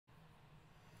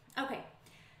Okay,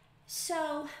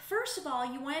 so first of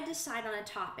all, you want to decide on a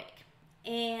topic.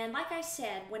 And like I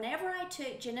said, whenever I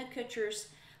took Jenna Kutcher's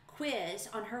quiz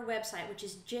on her website, which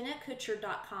is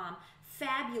jennakutcher.com,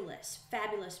 fabulous,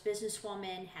 fabulous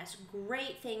businesswoman, has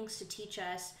great things to teach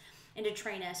us and to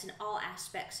train us in all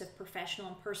aspects of professional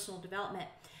and personal development.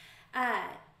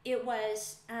 It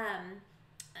was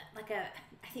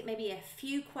I think maybe a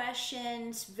few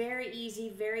questions, very easy,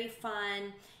 very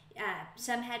fun.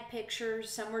 Some had pictures,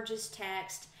 some were just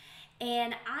text.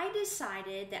 And I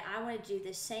decided that I want to do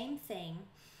the same thing.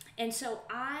 And so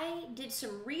I did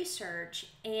some research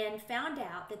and found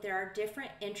out that there are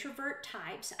different introvert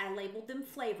types. I labeled them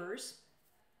flavors.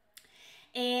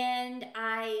 And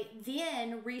I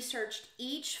then researched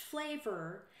each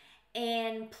flavor,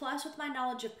 and plus with my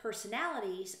knowledge of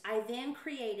personalities, I then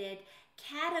created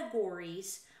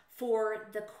categories for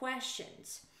the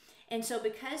questions. And so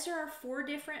because there are 4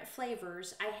 different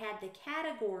flavors, I had the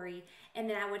category, and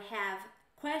then I would have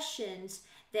questions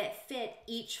that fit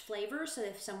each flavor. So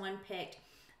if someone picked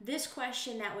this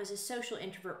question, that was a social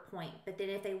introvert point. But then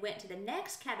if they went to the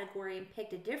next category and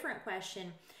picked a different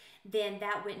question, then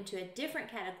that went into a different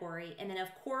category. And then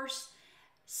of course,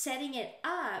 setting it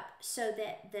up so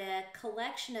that the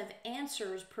collection of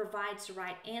answers provides the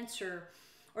right answer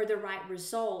or the right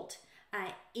result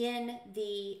in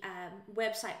the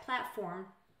website platform,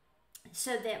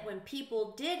 so that when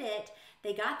people did it,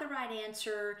 they got the right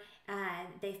answer,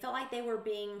 they felt like they were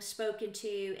being spoken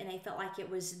to, and they felt like it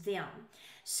was them.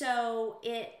 So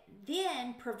it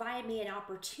then provided me an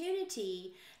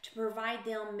opportunity to provide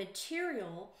them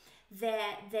material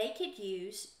that they could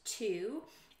use to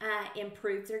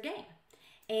improve their game.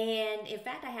 And in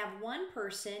fact, I have one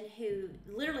person who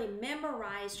literally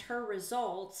memorized her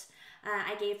results.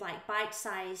 I gave like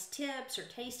bite-sized tips or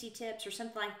tasty tips or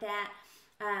something like that.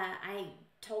 I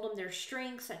told them their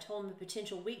strengths, I told them the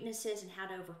potential weaknesses and how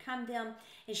to overcome them,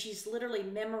 and she's literally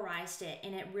memorized it,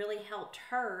 and it really helped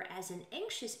her as an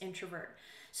anxious introvert.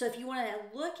 So if you want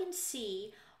to look and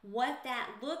see what that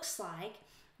looks like,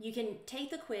 you can take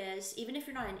the quiz, even if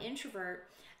you're not an introvert,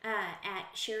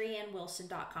 at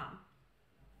sherryannwilson.com.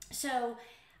 So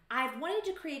I've wanted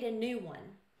to create a new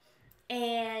one,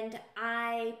 and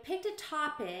I picked a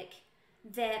topic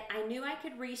that I knew I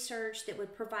could research that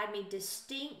would provide me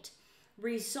distinct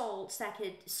results that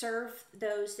could serve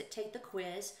those that take the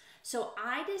quiz. So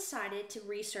I decided to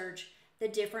research the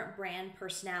different brand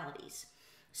personalities.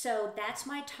 So that's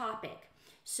my topic.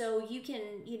 So you can,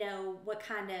 what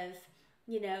kind of,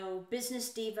 business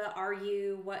diva are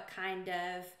you? What kind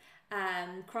of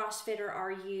CrossFitter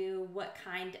are you? What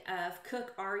kind of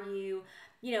cook are you?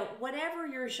 Whatever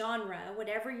your genre,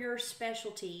 whatever your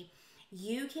specialty,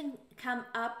 you can come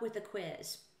up with a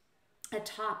quiz, a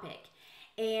topic.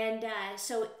 And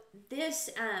so this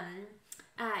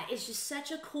is just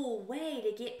such a cool way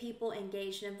to get people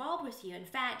engaged and involved with you. In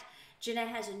fact, Jenna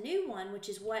has a new one, which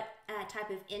is what type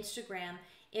of Instagram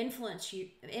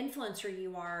influencer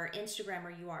you are,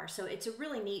 Instagrammer you are. So it's a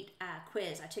really neat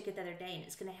quiz. I took it the other day, and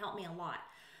it's going to help me a lot.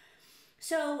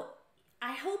 So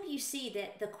I hope you see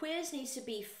that the quiz needs to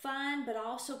be fun, but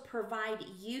also provide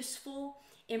useful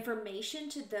information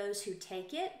to those who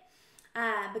take it,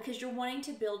 because you're wanting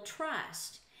to build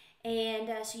trust. And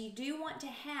so you do want to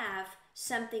have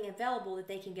something available that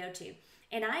they can go to.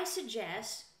 And I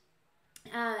suggest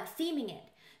theming it.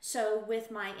 So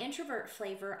with my introvert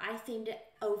flavor, I themed it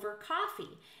over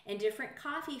coffee and different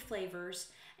coffee flavors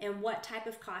and what type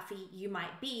of coffee you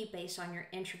might be based on your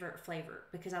introvert flavor,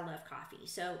 because I love coffee.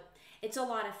 So it's a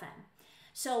lot of fun.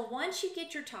 So once you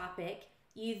get your topic,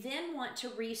 you then want to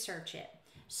research it.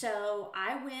 So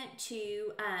I went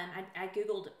to, I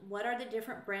Googled what are the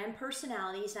different brand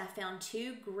personalities, and I found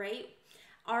 2 great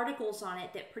articles on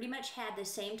it that pretty much had the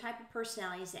same type of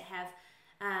personalities that have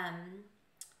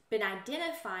been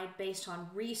identified based on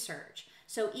research.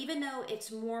 So even though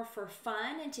it's more for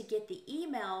fun and to get the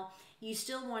email, you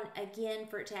still want, again,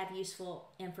 for it to have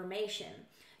useful information.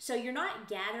 So you're not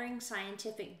gathering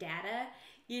scientific data,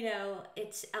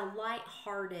 it's a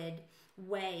light-hearted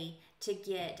way to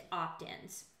get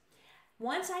opt-ins.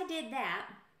 Once I did that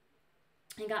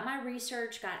and got my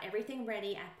research, got everything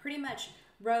ready, I pretty much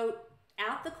wrote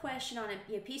out the question on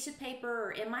a piece of paper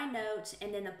or in my notes,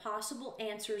 and then the possible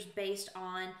answers based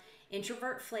on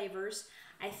introvert flavors.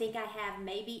 I think I have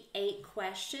maybe 8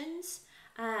 questions.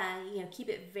 Keep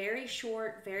it very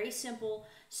short, very simple,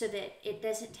 so that it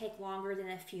doesn't take longer than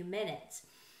a few minutes.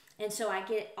 And so I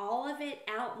get all of it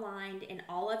outlined and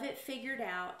all of it figured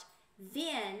out.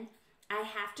 Then I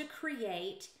have to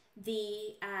create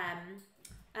the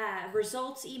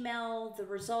results email, the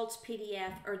results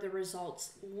PDF, or the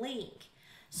results link.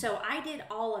 So I did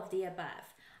all of the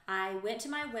above. I went to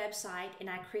my website and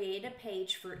I created a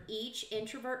page for each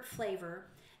introvert flavor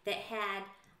that had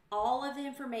all of the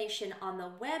information on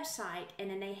the website, and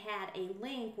then they had a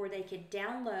link where they could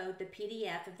download the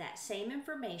PDF of that same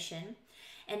information.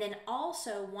 And then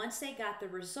also, once they got the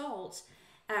results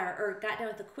or got done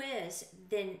with the quiz,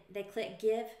 then they click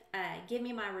give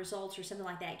me my results or something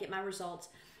like that, get my results.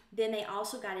 Then they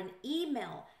also got an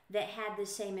email that had the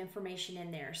same information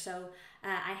in there. So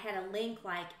I had a link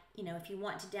like, you know, if you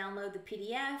want to download the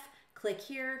PDF, click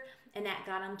here, and that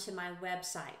got them to my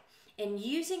website. And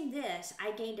using this,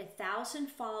 I gained 1,000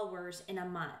 followers in a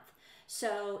month.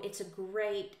 So it's a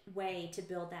great way to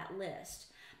build that list.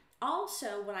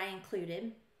 Also, what I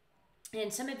included,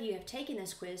 and some of you have taken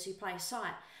this quiz, you probably saw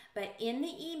it, but in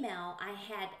the email, I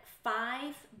had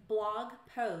 5 blog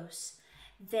posts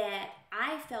that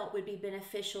I felt would be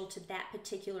beneficial to that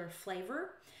particular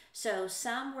flavor. So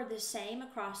some were the same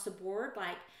across the board,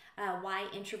 like why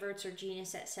introverts are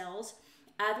genius at sales.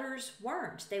 Others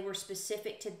weren't. They were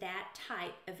specific to that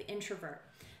type of introvert.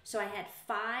 So I had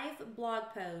 5 blog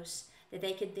posts that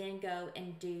they could then go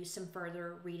and do some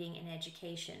further reading and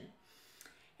education.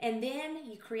 And then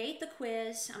you create the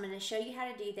quiz. I'm going to show you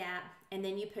how to do that, and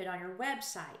then you put it on your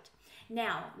website.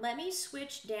 Now, let me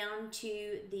switch down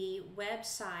to the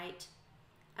website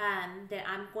that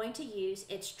I'm going to use.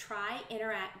 It's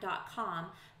tryinteract.com,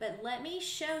 but let me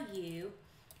show you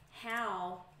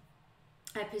how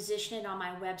I position it on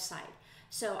my website.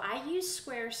 So I use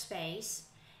Squarespace,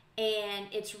 and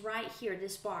it's right here,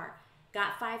 this bar.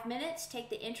 Got 5 minutes, take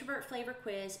the Introvert Flavor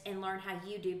Quiz and learn how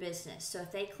you do business. So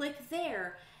if they click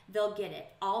there, they'll get it.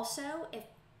 Also, if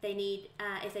they need,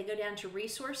 if they go down to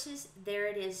resources, there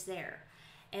it is there.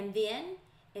 And then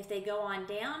if they go on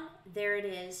down, there it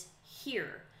is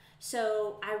here.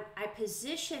 So I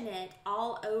position it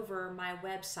all over my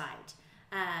website.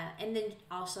 And then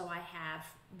also I have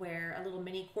where a little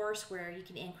mini course where you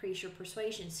can increase your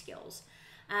persuasion skills.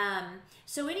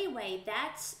 So anyway,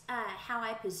 that's how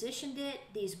I positioned it.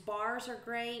 These bars are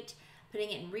great.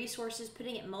 Putting it in resources,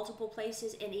 putting it in multiple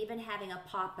places, and even having a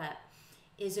pop-up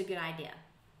is a good idea.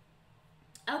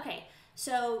 Okay,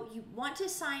 so you want to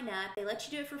sign up. They let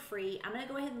you do it for free. I'm going to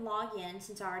go ahead and log in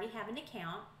since I already have an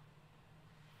account.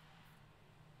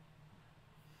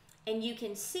 And you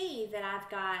can see that I've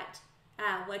got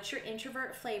what's your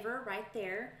introvert flavor right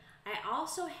there. I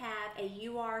also have a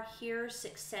You Are Here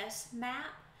success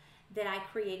map that I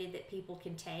created that people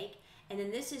can take. And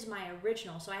then this is my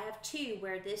original. So I have 2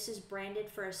 where this is branded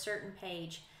for a certain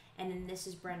page and then this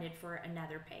is branded for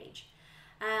another page.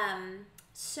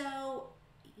 So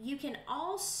you can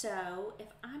also, if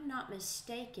I'm not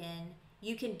mistaken,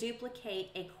 you can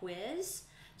duplicate a quiz.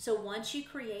 So once you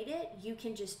create it, you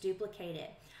can just duplicate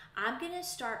it. I'm going to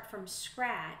start from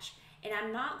scratch, and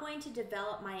I'm not going to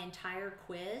develop my entire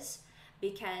quiz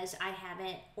because I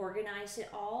haven't organized it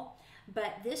all.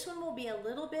 But this one will be a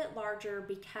little bit larger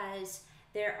because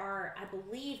there are, I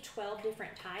believe, 12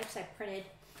 different types. I printed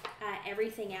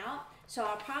everything out. So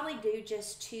I'll probably do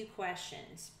just 2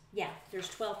 questions. Yeah, there's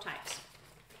 12 types.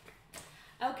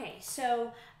 Okay,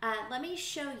 so let me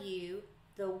show you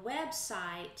the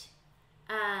website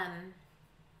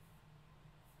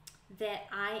that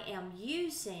I am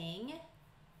using.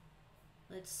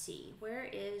 Let's see, where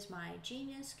is my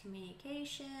Genius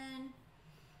Communication?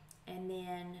 And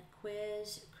then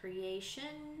quiz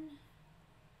creation.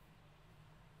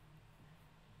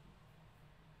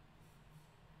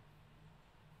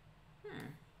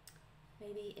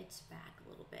 Maybe it's back a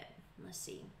little bit. Let's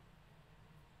see.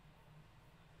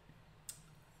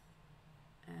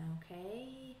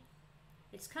 Okay.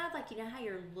 It's kind of like, you know how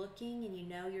you're looking and you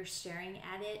know you're staring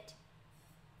at it?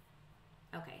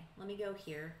 Okay, let me go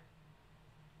here.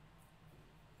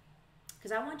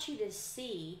 Because I want you to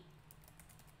see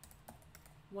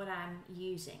what I'm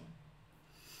using.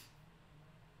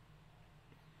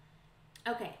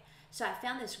 Okay, so I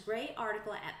found this great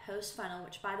article at Post Funnel,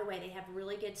 which, by the way, they have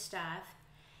really good stuff.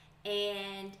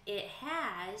 And it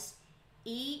has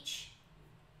each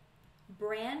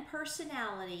brand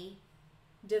personality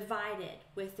divided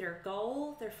with their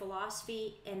goal, their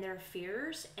philosophy, and their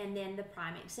fears, and then the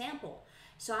prime example.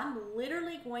 So I'm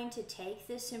literally going to take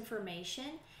this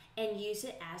information and use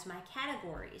it as my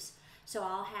categories. So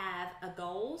I'll have a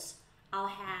goals, I'll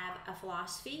have a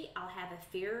philosophy, I'll have a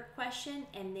fear question,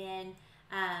 and then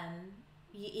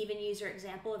you even use your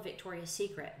example of Victoria's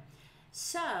Secret.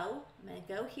 So I'm going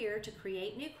to go here to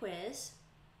create new quiz.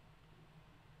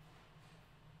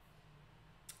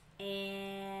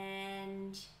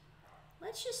 And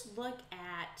let's just look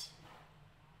at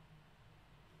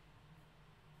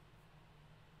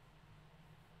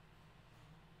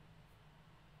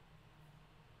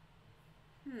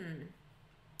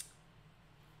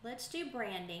let's do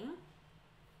branding.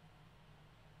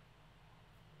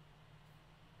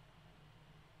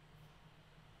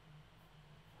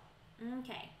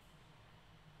 Okay.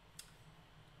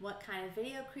 What kind of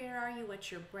video creator are you?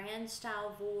 What's your brand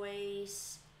style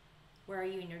voice? Where are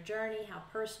you in your journey? How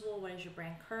personable? What is your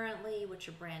brand currently? What's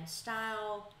your brand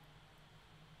style?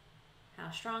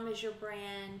 How strong is your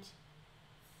brand?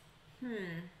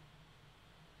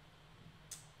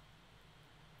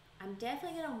 I'm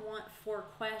definitely going to want 4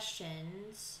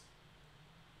 questions,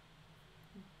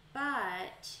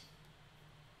 but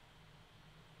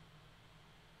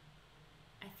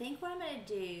I think what I'm going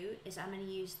to do is I'm going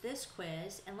to use this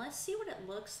quiz and let's see what it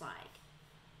looks like.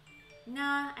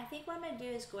 Nah, I think what I'm going to do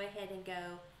is go ahead and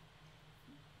go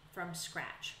from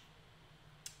scratch.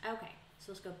 Okay,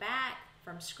 so let's go back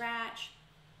from scratch.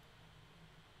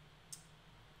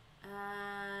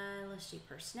 Let's do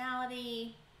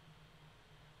personality.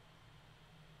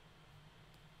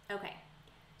 Okay,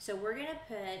 so we're going to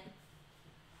put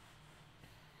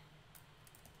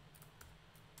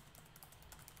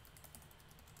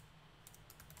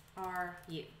are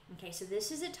you. Okay, so this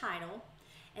is a title,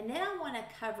 and then I want a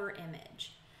cover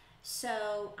image.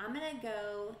 So I'm going to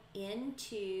go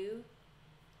into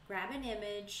grab an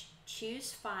image,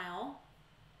 choose file,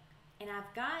 and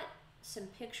I've got some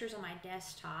pictures on my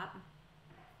desktop.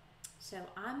 So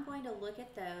I'm going to look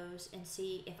at those and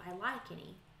see if I like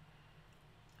any.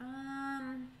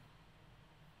 I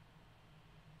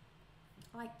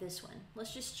like this one.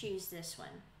 Let's just choose this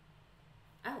one.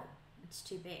 Oh, it's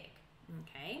too big.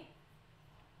 Okay.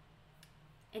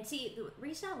 And see, the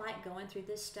reason I like going through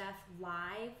this stuff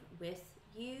live with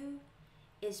you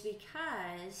is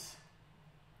because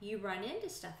you run into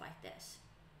stuff like this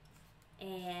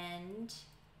and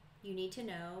you need to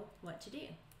know what to do.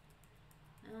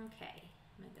 Okay,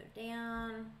 I'm gonna go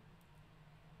down.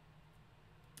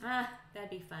 That'd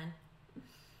be fun.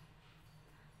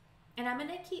 And I'm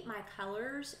gonna keep my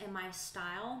colors and my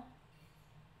style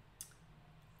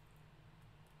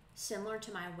similar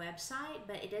to my website,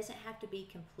 but it doesn't have to be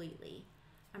completely.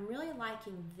 I'm really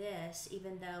liking this,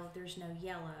 even though there's no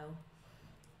yellow.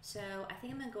 So I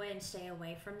think I'm gonna go ahead and stay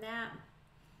away from that.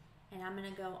 And I'm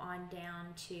gonna go on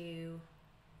down to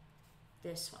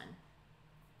this one.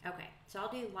 Okay, so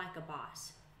I'll do like a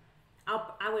boss.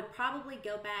 I would probably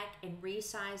go back and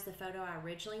resize the photo I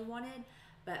originally wanted,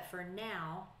 but for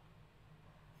now,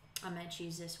 I'm gonna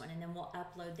choose this one and then we'll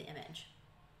upload the image.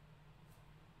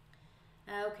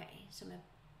 Okay, so I'm gonna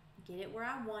get it where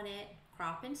I want it,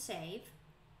 crop and save.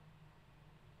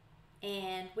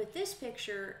 And with this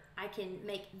picture, I can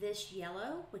make this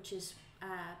yellow, which is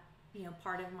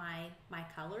part of my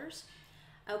colors.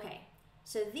 Okay,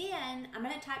 so then I'm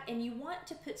gonna type, and you want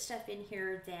to put stuff in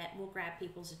here that will grab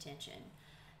people's attention.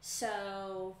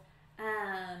 So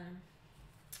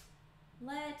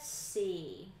let's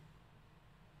see.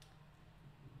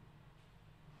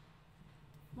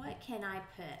 What can I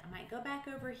put? I might go back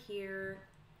over here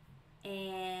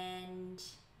and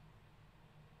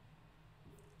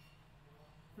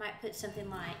might put something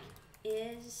like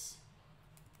is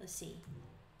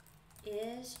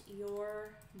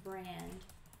your brand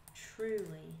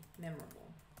truly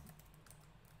memorable?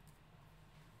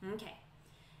 Okay,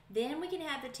 then we can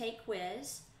have the take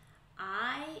quiz.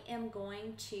 I am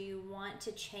going to want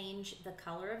to change the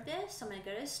color of this. So I'm going to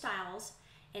go to styles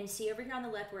and see over here on the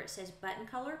left where it says button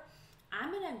color.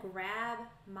 I'm going to grab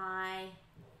my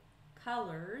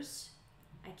colors.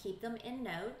 I keep them in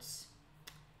notes.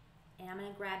 And I'm going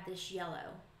to grab this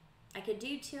yellow. I could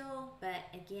do teal, but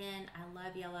again, I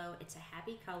love yellow. It's a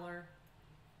happy color.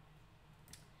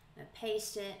 I'm going to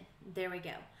paste it. There we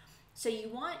go. So you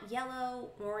want yellow,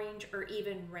 orange, or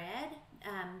even red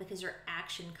because they're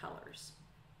action colors.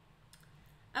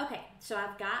 Okay, so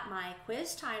I've got my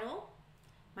quiz title,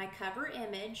 my cover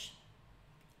image.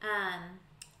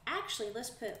 Actually, let's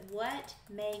put what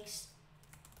makes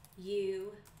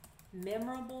you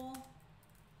memorable.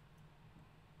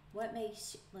 What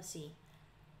makes, let's see.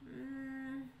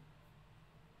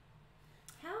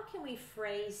 How can we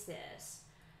phrase this?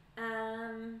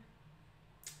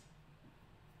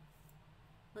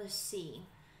 Let's see.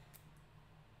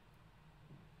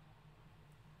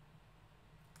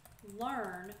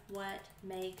 Learn what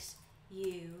makes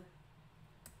you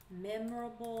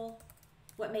memorable,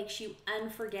 what makes you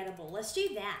unforgettable. Let's do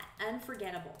that,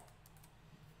 unforgettable.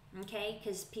 Okay,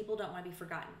 because people don't want to be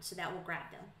forgotten, so that will grab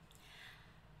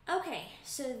them. Okay,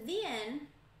 so then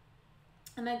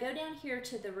I'm going to go down here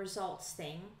to the results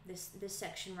thing, this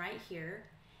section right here,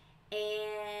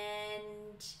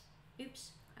 and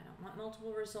oops, I don't want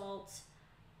multiple results.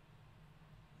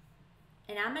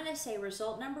 And I'm going to say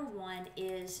result number 1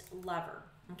 is lover.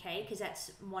 okay? Because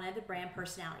that's one of the brand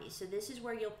personalities. So this is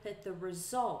where you'll put the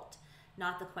result,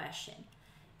 not the question.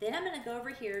 Then I'm going to go over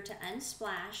here to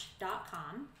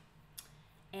unsplash.com,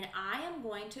 and I am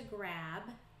going to grab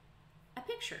a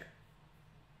picture.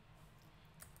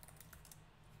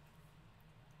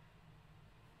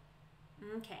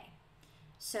 Okay,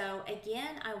 so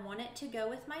again, I want it to go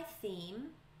with my theme,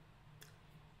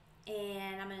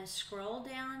 and I'm going to scroll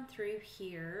down through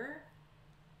here,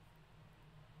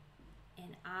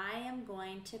 and I am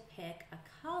going to pick a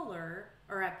color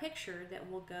or a picture that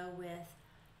will go with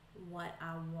what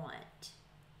I want.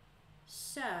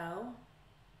 So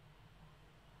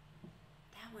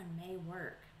that one may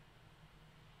work.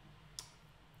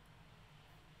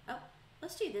 Oh,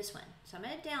 let's do this one. So I'm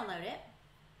going to download it.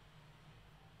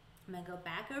 I'm going to go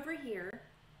back over here,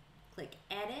 click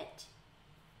Edit,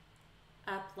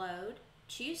 Upload,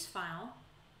 choose File,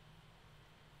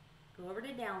 go over to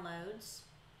Downloads.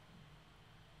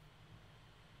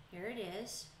 Here it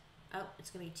is. Oh,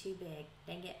 it's going to be too big.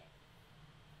 Dang it.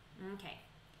 Okay.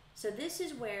 So this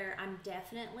is where I'm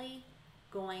definitely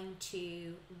going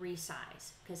to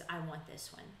resize because I want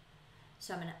this one.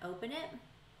 So I'm going to open it.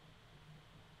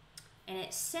 And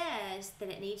it says that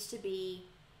it needs to be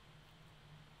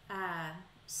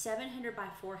 700 by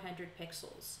 400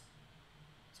 pixels.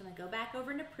 So I'm going to go back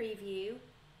over into Preview,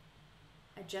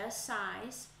 adjust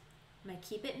size. I'm going to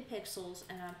keep it in pixels,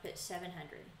 and I'll put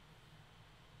 700.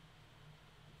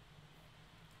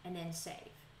 And then save.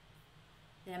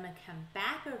 Then I'm going to come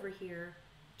back over here,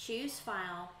 choose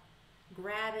File,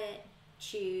 grab it,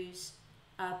 choose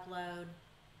Upload.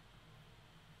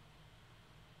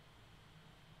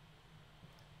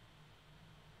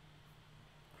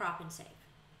 Crop and save.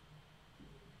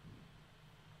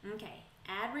 Okay,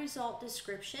 add result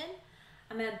description.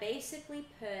 I'm going to basically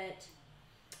put,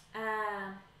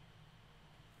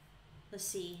 let's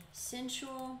see,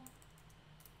 sensual,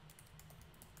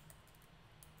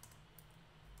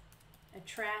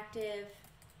 attractive,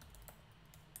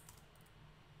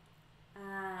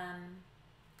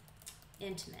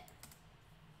 intimate.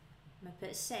 I'm going to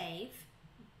put save,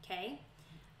 okay.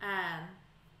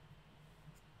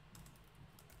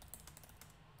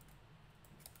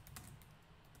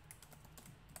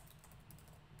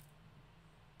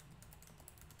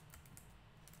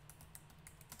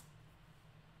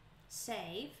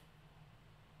 Save.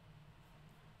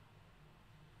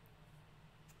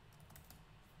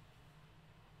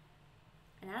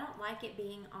 And I don't like it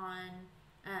being on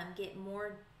get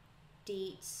more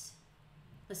deets.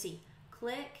 Let's see,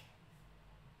 click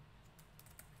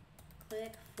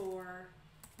for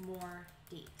more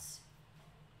deets.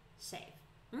 Save.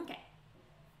 Okay.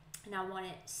 And I want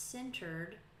it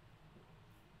centered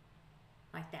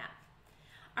like that.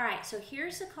 All right, so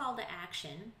here's the call to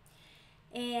action.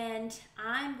 And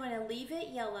I'm going to leave it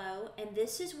yellow, and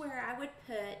this is where I would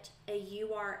put a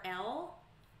URL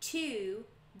to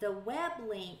the web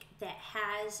link that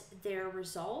has their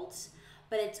results,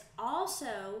 but it's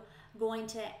also going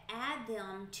to add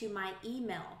them to my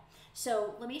email.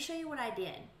 So let me show you what I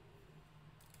did.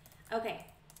 Okay,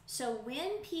 so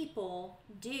when people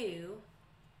do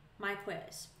my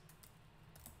quiz,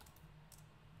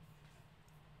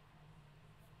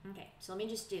 okay, so let me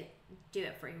just do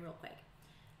it for you real quick.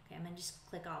 Okay, I'm going to just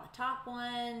click all the top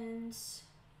ones.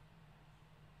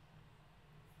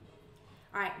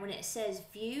 All right, when it says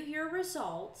view your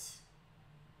results,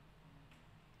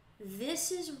 this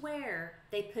is where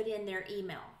they put in their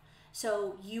email.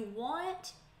 So you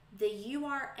want the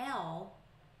URL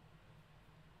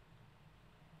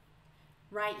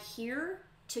right here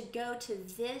to go to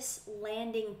this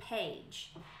landing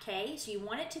page, okay? So you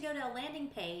want it to go to a landing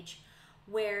page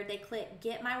where they click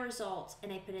get my results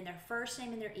and they put in their first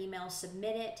name and their email,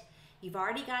 submit it. You've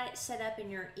already got it set up in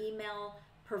your email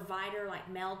provider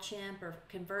like MailChimp or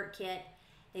ConvertKit.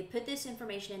 They put this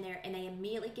information in there and they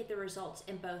immediately get the results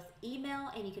in both email,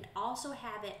 and you can also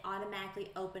have it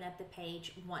automatically open up the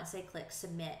page once they click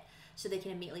submit so they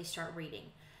can immediately start reading.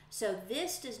 So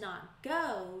this does not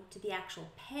go to the actual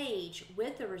page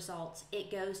with the results,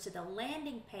 it goes to the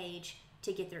landing page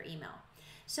to get their email.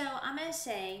 So I'm going to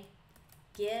say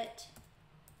get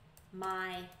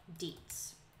my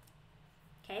deets.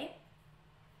 Okay?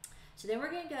 So then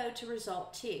we're going to go to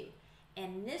result 2,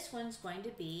 and this one's going to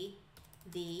be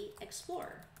the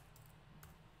Explorer.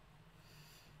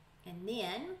 And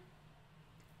then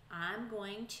I'm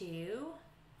going to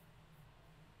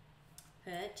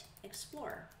put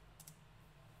Explorer.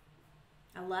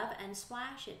 I love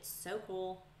Unsplash, it's so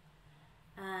cool.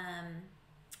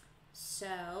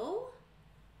 So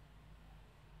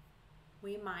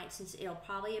we might, since it'll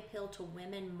probably appeal to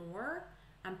women more,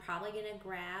 I'm probably going to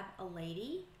grab a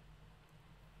lady.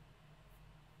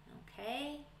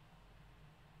 Okay.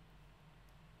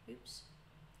 Oops.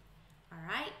 All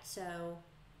right, so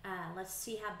let's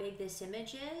see how big this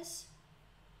image is.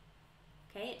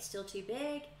 Okay, it's still too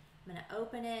big. I'm going to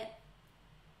open it,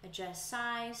 adjust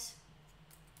size,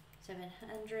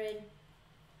 700,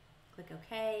 click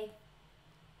OK,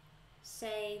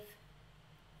 save,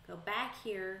 go back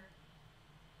here,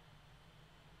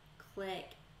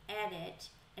 click edit,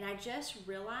 and I just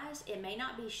realized it may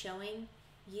not be showing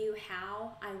you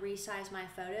how I resize my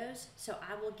photos, so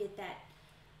I will get that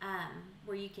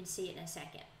where you can see it in a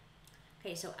second.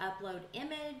 Okay, so upload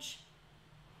image,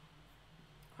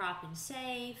 crop and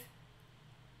save,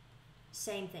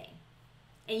 same thing.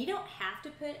 And you don't have to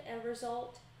put a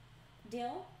result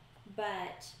deal,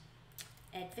 but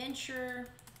adventure,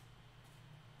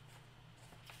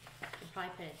 you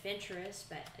probably put adventurous,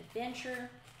 but adventure,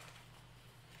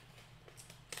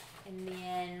 and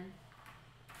then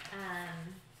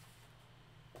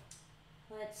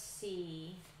let's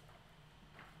see,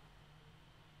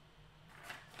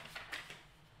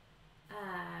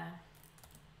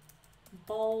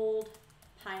 bold,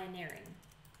 pioneer.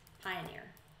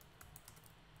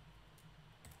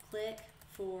 Click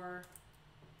for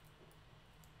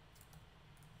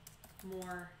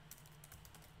more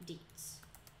deets.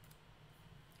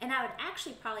 And I would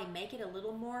actually probably make it a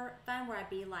little more fun where I'd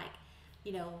be like,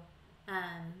 you know,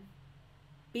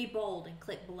 be bold and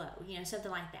click below, you know,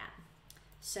 something like that.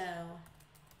 So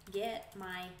get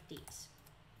my deets.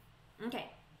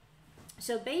 Okay,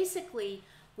 so basically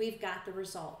we've got the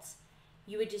results.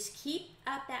 You would just keep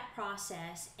up that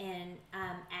process and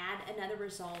add another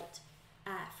result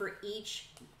for each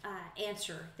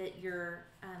answer that your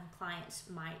clients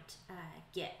might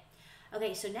get.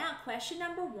 Okay, so now question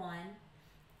number 1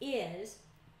 is,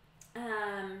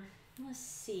 let's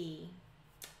see,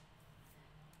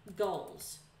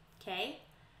 goals. Okay,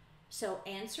 so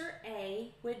answer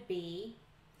A would be,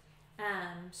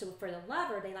 so for the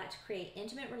lover, they like to create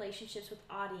intimate relationships with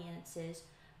audiences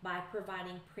by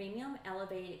providing premium,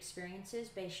 elevated experiences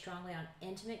based strongly on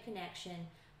intimate connection,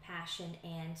 passion,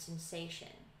 and sensation.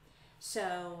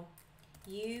 So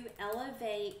you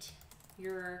elevate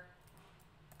your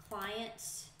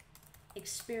client's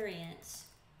experience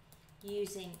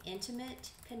using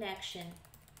intimate connection,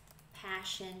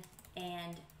 passion,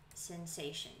 and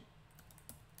sensation.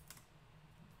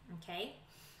 Okay?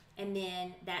 And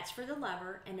then that's for the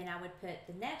lover, and then I would put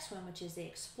the next one, which is the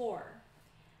explorer.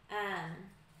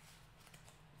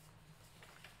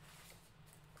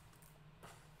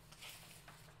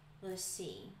 Let's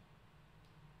see.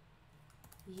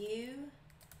 You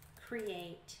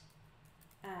create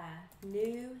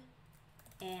new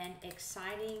and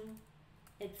exciting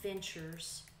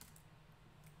adventures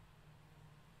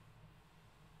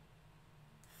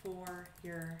for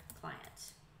your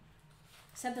clients.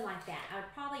 Something like that. I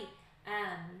would probably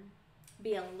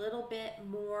be a little bit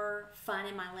more fun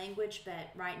in my language,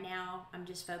 but right now I'm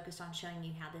just focused on showing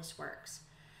you how this works.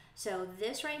 So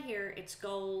this right here, it's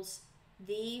goals.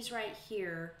 These right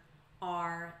here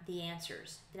are the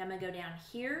answers. Then I'm going to go down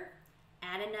here,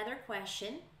 add another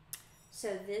question.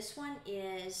 So this one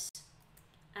is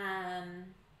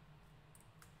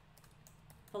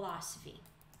philosophy.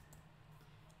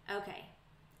 Okay,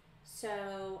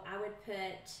 so I would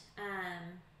put,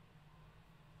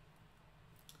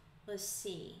 let's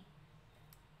see,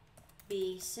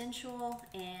 be sensual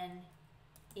and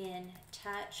in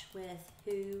touch with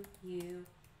who you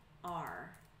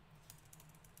are.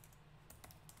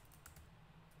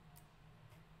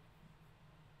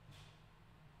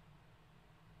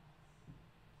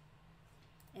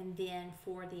 And then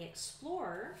for the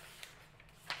explorer,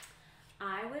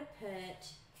 I would put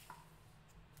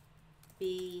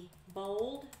be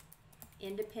bold,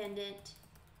 independent,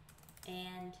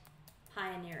 and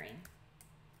pioneering.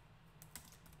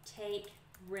 Take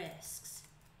risks,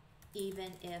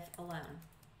 even if alone.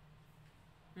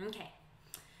 Okay,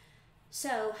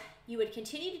 so you would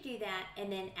continue to do that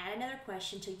and then add another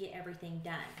question till you get everything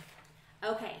done.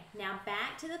 Okay, now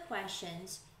back to the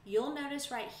questions. You'll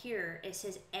notice right here it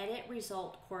says edit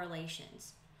result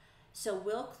correlations. So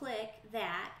we'll click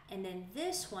that, and then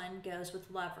this one goes with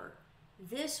lover.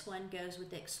 This one goes with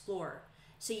the explorer.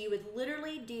 So you would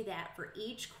literally do that for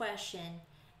each question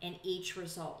and each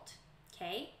result.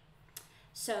 Okay?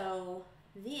 So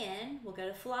then we'll go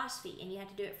to philosophy, and you have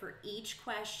to do it for each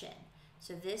question.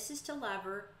 So this is to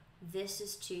lover, this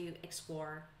is to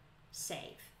explorer,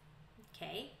 save.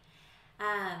 Okay?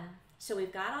 So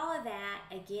we've got all of that.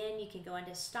 Again, you can go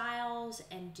into styles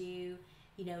and do,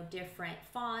 you know, different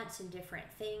fonts and different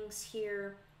things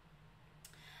here.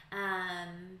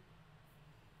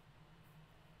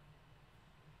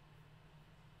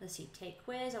 Let's see, take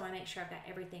quiz. I want to make sure I've got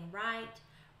everything right.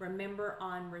 Remember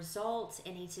on results,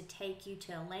 it needs to take you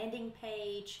to a landing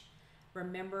page.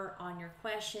 Remember on your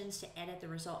questions to edit the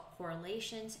result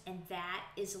correlations, and that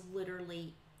is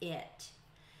literally it.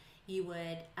 You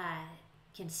would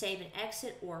can save and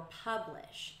exit or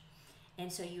publish.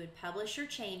 And so you would publish your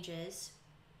changes.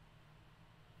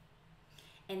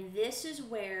 And this is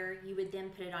where you would then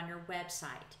put it on your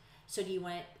website. So do you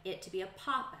want it to be a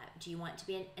pop-up? Do you want it to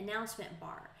be an announcement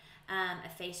bar, a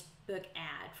Facebook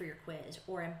ad for your quiz,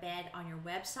 or embed on your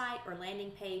website or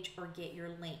landing page, or get your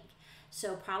link?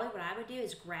 So probably what I would do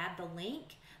is grab the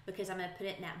link, because I'm going to put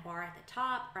it in that bar at the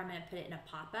top, or I'm going to put it in a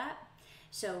pop-up.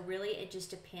 So really it just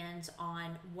depends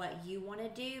on what you want to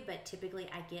do, but typically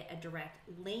I get a direct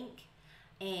link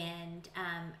and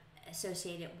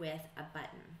associate it with a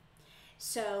button.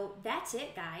 So that's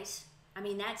it, guys. I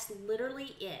mean, that's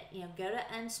literally it. You know, go to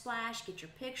Unsplash, get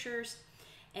your pictures,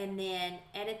 and then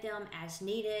edit them as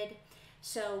needed.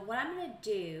 So what I'm going to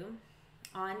do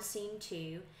on scene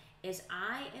 2 is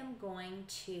I am going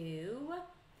to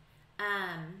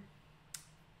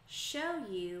show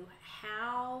you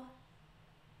how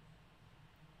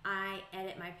I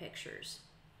edit my pictures.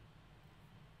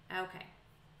 Okay.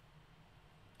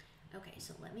 Okay,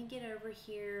 so let me get over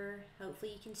here.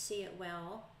 Hopefully you can see it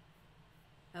well.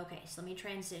 Okay, so let me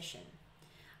transition.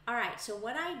 All right, so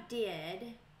what I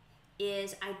did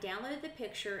is I downloaded the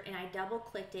picture and I double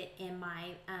clicked it in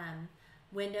my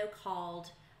window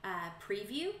called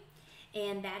Preview,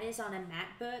 and that is on a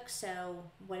MacBook. So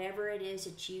whatever it is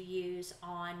that you use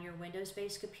on your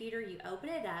Windows-based computer, you open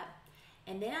it up,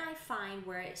 and then I find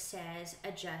where it says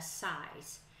adjust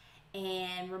size.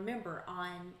 And remember,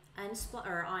 on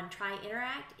Try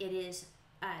Interact, it is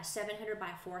 700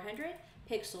 by 400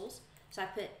 pixels. So I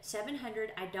put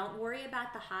 700. I don't worry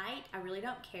about the height. I really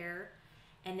don't care.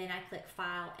 And then I click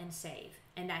File and Save,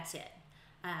 and that's it.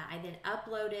 I then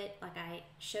upload it like I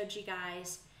showed you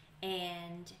guys,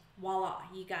 and voila,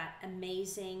 you got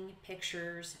amazing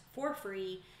pictures for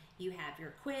free. You have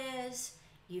your quiz.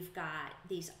 You've got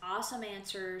these awesome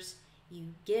answers. You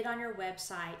get on your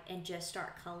website and just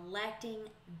start collecting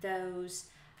those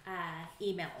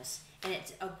emails. And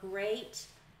it's a great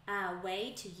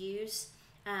way to use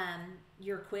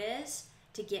your quiz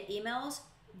to get emails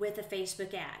with a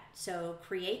Facebook ad. So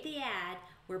create the ad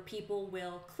where people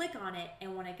will click on it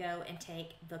and want to go and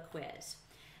take the quiz.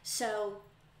 So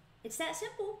it's that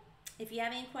simple. If you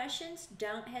have any questions,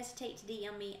 don't hesitate to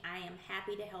DM me. I am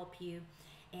happy to help you.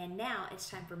 And now it's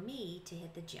time for me to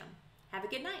hit the gym. Have a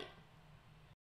good night.